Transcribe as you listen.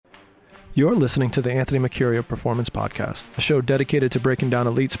You're listening to the Anthony Mercurio Performance Podcast, a show dedicated to breaking down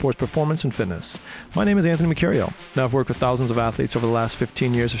elite sports performance and fitness. My name is Anthony Mercurio. Now, I've worked with thousands of athletes over the last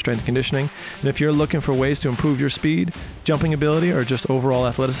 15 years of strength and conditioning, and if you're looking for ways to improve your speed, jumping ability, or just overall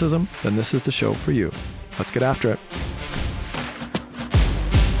athleticism, then this is the show for you. Let's get after it.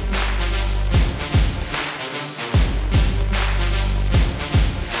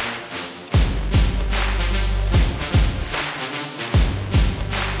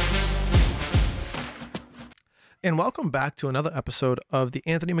 And welcome back to another episode of the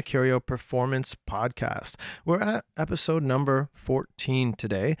Anthony Mercurio Performance Podcast. We're at episode number 14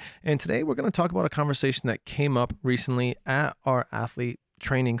 today. And today we're going to talk about a conversation that came up recently at our athlete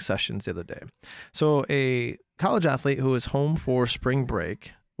training sessions the other day. So a college athlete who was home for spring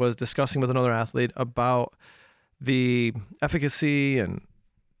break was discussing with another athlete about the efficacy and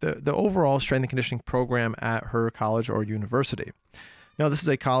the overall strength and conditioning program at her college or university. Now, this is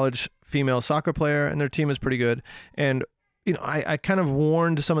a college female soccer player, and their team is pretty good. And, I kind of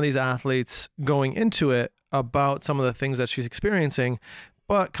warned some of these athletes going into it about some of the things that she's experiencing.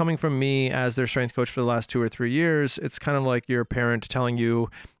 But coming from me as their strength coach for the last 2 or 3 years, it's kind of like your parent telling you,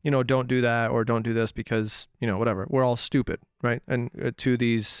 don't do that or don't do this because, whatever. We're all stupid, right? And to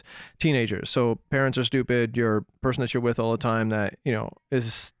these teenagers. So parents are stupid. Your person that you're with all the time that,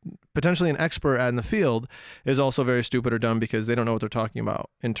 is potentially an expert in the field is also very stupid or dumb because they don't know what they're talking about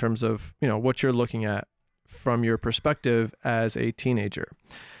in terms of, what you're looking at from your perspective as a teenager.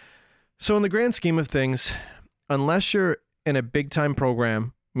 So in the grand scheme of things, unless you're in a big time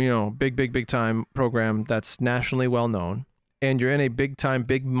program, big time program that's nationally well known, and you're in a big time,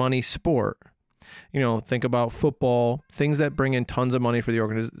 big money sport, think about football, things that bring in tons of money for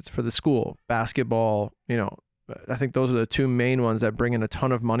for the school, basketball, I think those are the two main ones that bring in a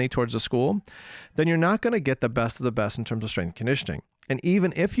ton of money towards the school, then you're not going to get the best of the best in terms of strength and conditioning. And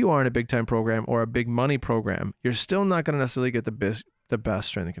even if you are in a big time program or a big money program, you're still not going to necessarily get the best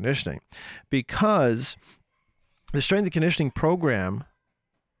strength and conditioning, because the strength and conditioning program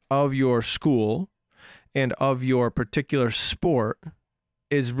of your school and of your particular sport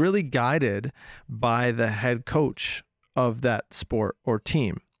is really guided by the head coach of that sport or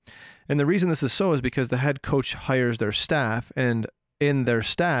team. And the reason this is so is because the head coach hires their staff, and in their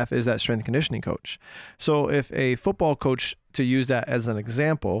staff is that strength and conditioning coach. So if a football coach, to use that as an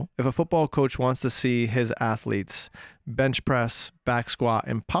example, if a football coach wants to see his athletes bench press, back squat,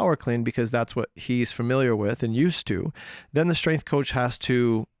 and power clean because that's what he's familiar with and used to, then the strength coach has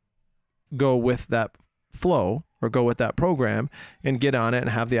to go with that flow or go with that program and get on it and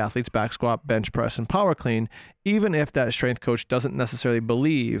have the athletes back squat, bench press, and power clean, even if that strength coach doesn't necessarily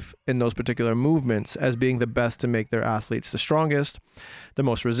believe in those particular movements as being the best to make their athletes the strongest, the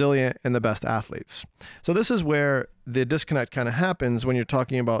most resilient, and the best athletes. So this is where the disconnect kind of happens when you're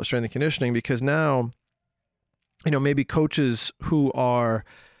talking about strength and conditioning, because now, maybe coaches who are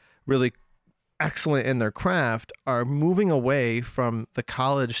really excellent in their craft are moving away from the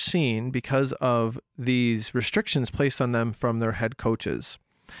college scene because of these restrictions placed on them from their head coaches.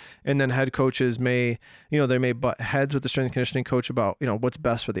 And then head coaches may, they may butt heads with the strength and conditioning coach about, what's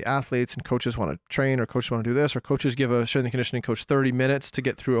best for the athletes, and coaches want to train, or coaches want to do this, or coaches give a strength and conditioning coach 30 minutes to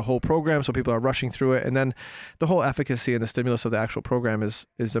get through a whole program. So people are rushing through it. And then the whole efficacy and the stimulus of the actual program is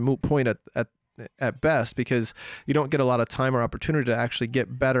a moot point at best, because you don't get a lot of time or opportunity to actually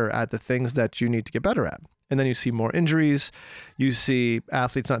get better at the things that you need to get better at. And then you see more injuries, you see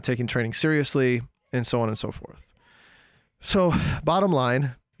athletes not taking training seriously, and so on and so forth. So bottom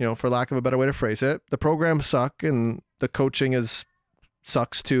line, for lack of a better way to phrase it, the programs suck and the coaching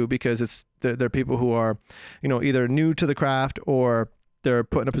sucks too, because they're people who are, either new to the craft or they're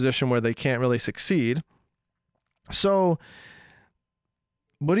put in a position where they can't really succeed. So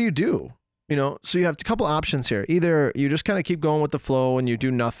what do you do? So you have a couple options here. Either you just kind of keep going with the flow and you do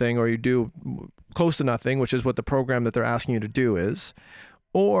nothing, or you do close to nothing, which is what the program that they're asking you to do is,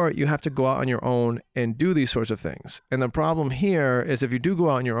 or you have to go out on your own and do these sorts of things. And the problem here is if you do go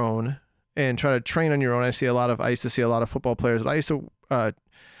out on your own and try to train on your own, I used to see a lot of football players that I used to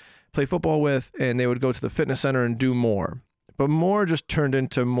play football with, and they would go to the fitness center and do more. But more just turned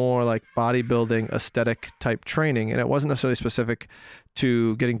into more like bodybuilding, aesthetic type training. And it wasn't necessarily specific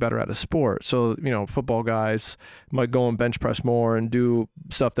to getting better at a sport. So, football guys might go and bench press more and do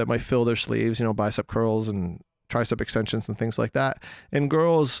stuff that might fill their sleeves, bicep curls and tricep extensions and things like that. And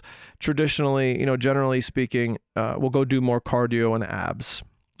girls traditionally, generally speaking, will go do more cardio and abs,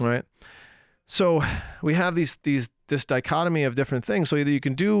 right? So we have this dichotomy of different things. So either you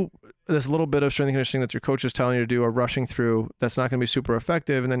can do this little bit of strength and conditioning that your coach is telling you to do or rushing through that's not going to be super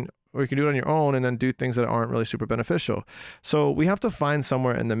effective, and then or you can do it on your own and then do things that aren't really super beneficial. So we have to find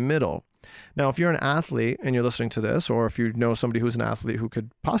somewhere in the middle. Now, if you're an athlete and you're listening to this, or if you know somebody who's an athlete who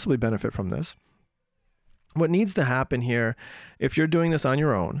could possibly benefit from this, what needs to happen here, if you're doing this on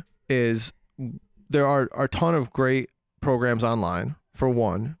your own, is there are a ton of great programs online, for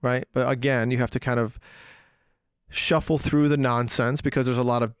one, right? But again, you have to kind of shuffle through the nonsense because there's a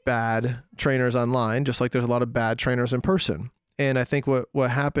lot of bad trainers online, just like there's a lot of bad trainers in person. And I think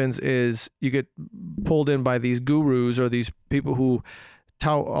what happens is you get pulled in by these gurus or these people who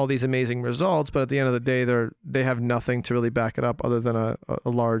tout all these amazing results, but at the end of the day, they have nothing to really back it up other than a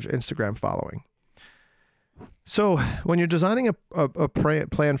large Instagram following. So when you're designing a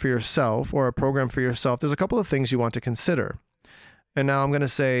plan for yourself or a program for yourself, there's a couple of things you want to consider. And now I'm going to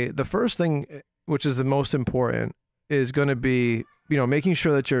say the first thing, which is the most important, is going to be, making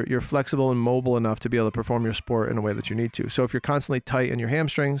sure that you're flexible and mobile enough to be able to perform your sport in a way that you need to. So if you're constantly tight in your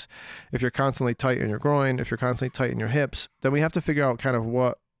hamstrings, if you're constantly tight in your groin, if you're constantly tight in your hips, then we have to figure out kind of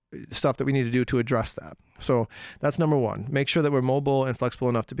what stuff that we need to do to address that. So that's number one. Make sure that we're mobile and flexible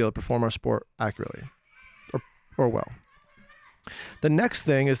enough to be able to perform our sport accurately or well. The next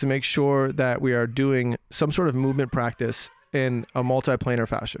thing is to make sure that we are doing some sort of movement practice in a multiplanar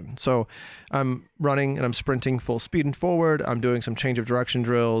fashion. So I'm running and I'm sprinting full speed and forward. I'm doing some change of direction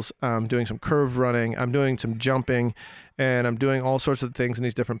drills. I'm doing some curved running. I'm doing some jumping, and I'm doing all sorts of things in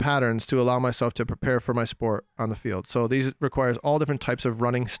these different patterns to allow myself to prepare for my sport on the field. So these requires all different types of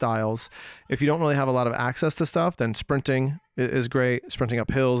running styles. If you don't really have a lot of access to stuff, then sprinting is great. Sprinting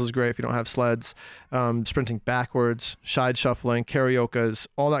up hills is great if you don't have sleds. Sprinting backwards, side shuffling, cariokas,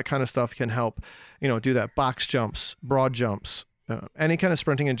 all that kind of stuff can help, do that. Box jumps, broad jumps, any kind of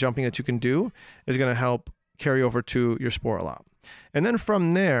sprinting and jumping that you can do is going to help carry over to your sport a lot. And then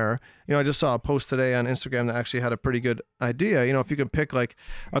from there, I just saw a post today on Instagram that actually had a pretty good idea. If you can pick like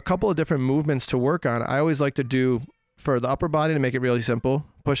a couple of different movements to work on, I always like to do for the upper body, to make it really simple,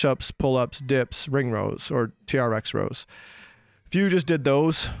 push-ups, pull-ups, dips, ring rows, or TRX rows. If you just did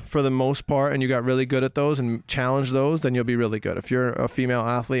those for the most part and you got really good at those and challenged those, then you'll be really good. If you're a female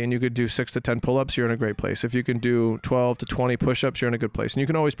athlete and you could do 6 to 10 pull-ups, you're in a great place. If you can do 12 to 20 push-ups, you're in a good place. And you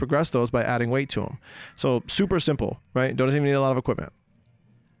can always progress those by adding weight to them. So super simple, right? Don't even need a lot of equipment.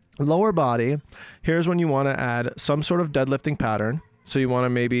 Lower body, here's when you want to add some sort of deadlifting pattern. So you want to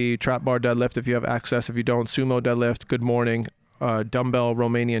maybe trap bar deadlift if you have access. If you don't, sumo deadlift, good morning, dumbbell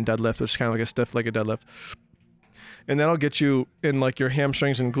Romanian deadlift, which is kind of like a stiff-legged deadlift. And that'll get you in like your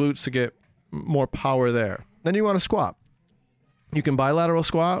hamstrings and glutes to get more power there. Then you want to squat. You can bilateral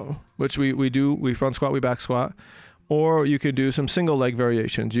squat, which we do. We front squat, we back squat. Or you can do some single leg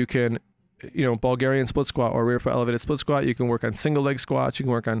variations. You can, Bulgarian split squat or rear foot elevated split squat. You can work on single leg squats. You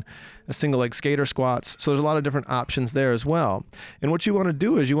can work on a single leg skater squats. So there's a lot of different options there as well. And what you want to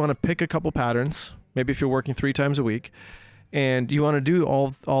do is you want to pick a couple patterns, maybe if you're working 3 times a week, and you want to do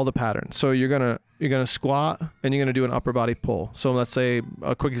all the patterns. So you're gonna squat and you're gonna do an upper body pull. So let's say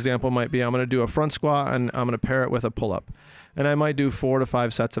a quick example might be I'm gonna do a front squat and I'm gonna pair it with a pull up, and I might do 4 to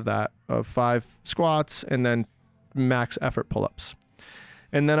 5 sets of that, of 5 squats and then max effort pull ups.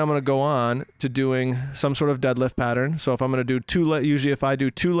 And then I'm gonna go on to doing some sort of deadlift pattern. So if I'm gonna do usually if I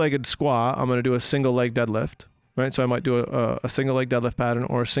do 2-legged squat, I'm gonna do a single leg deadlift, right? So I might do a single leg deadlift pattern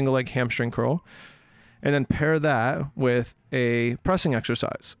or a single leg hamstring curl. And then pair that with a pressing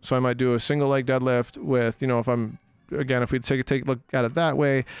exercise. So I might do a single leg deadlift with, if we take a look at it that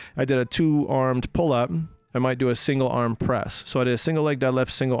way, I did a 2-armed pull up. I might do a single arm press. So I did a single leg deadlift,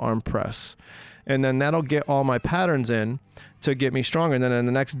 single arm press. And then that'll get all my patterns in to get me stronger. And then on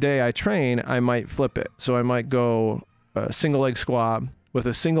the next day I train, I might flip it. So I might go a single leg squat with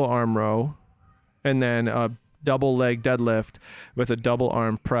a single arm row, and then a double leg deadlift with a double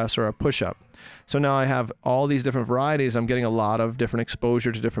arm press or a push up. So now I have all these different varieties. I'm getting a lot of different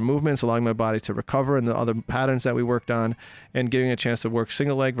exposure to different movements, allowing my body to recover in the other patterns that we worked on, and giving a chance to work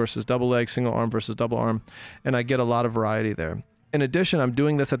single leg versus double leg, single arm versus double arm. And I get a lot of variety there. In addition, I'm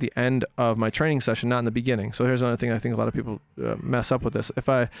doing this at the end of my training session, not in the beginning. So here's another thing I think a lot of people mess up with this.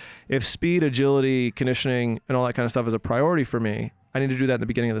 If speed, agility, conditioning, and all that kind of stuff is a priority for me, I need to do that in the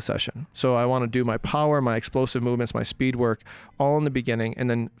beginning of the session. So I want to do my power, my explosive movements, my speed work all in the beginning, and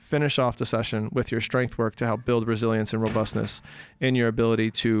then finish off the session with your strength work to help build resilience and robustness in your ability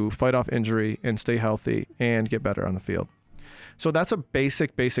to fight off injury and stay healthy and get better on the field. So that's a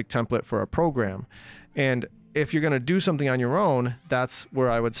basic template for a program. And if you're going to do something on your own, that's where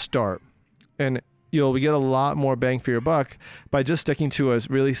I would start. And you'll get a lot more bang for your buck by just sticking to a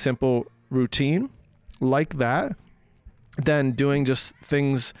really simple routine like that, than doing just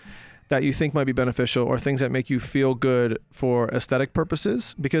things that you think might be beneficial or things that make you feel good for aesthetic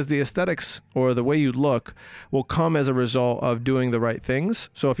purposes, because the aesthetics or the way you look will come as a result of doing the right things.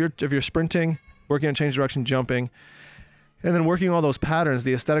 So if you're sprinting, working on change direction, jumping, and then working all those patterns,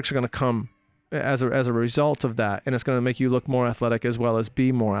 the aesthetics are going to come as a result of that, and it's going to make you look more athletic as well as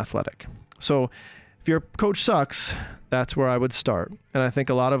be more athletic. So if your coach sucks, that's where I would start. And I think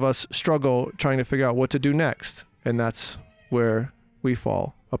a lot of us struggle trying to figure out what to do next, and that's where we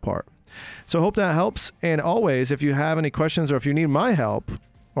fall apart. So I hope that helps. And always, if you have any questions or if you need my help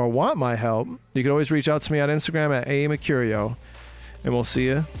or want my help, you can always reach out to me on Instagram at AMPerformance, and we'll see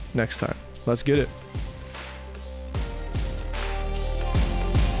you next time. Let's get it.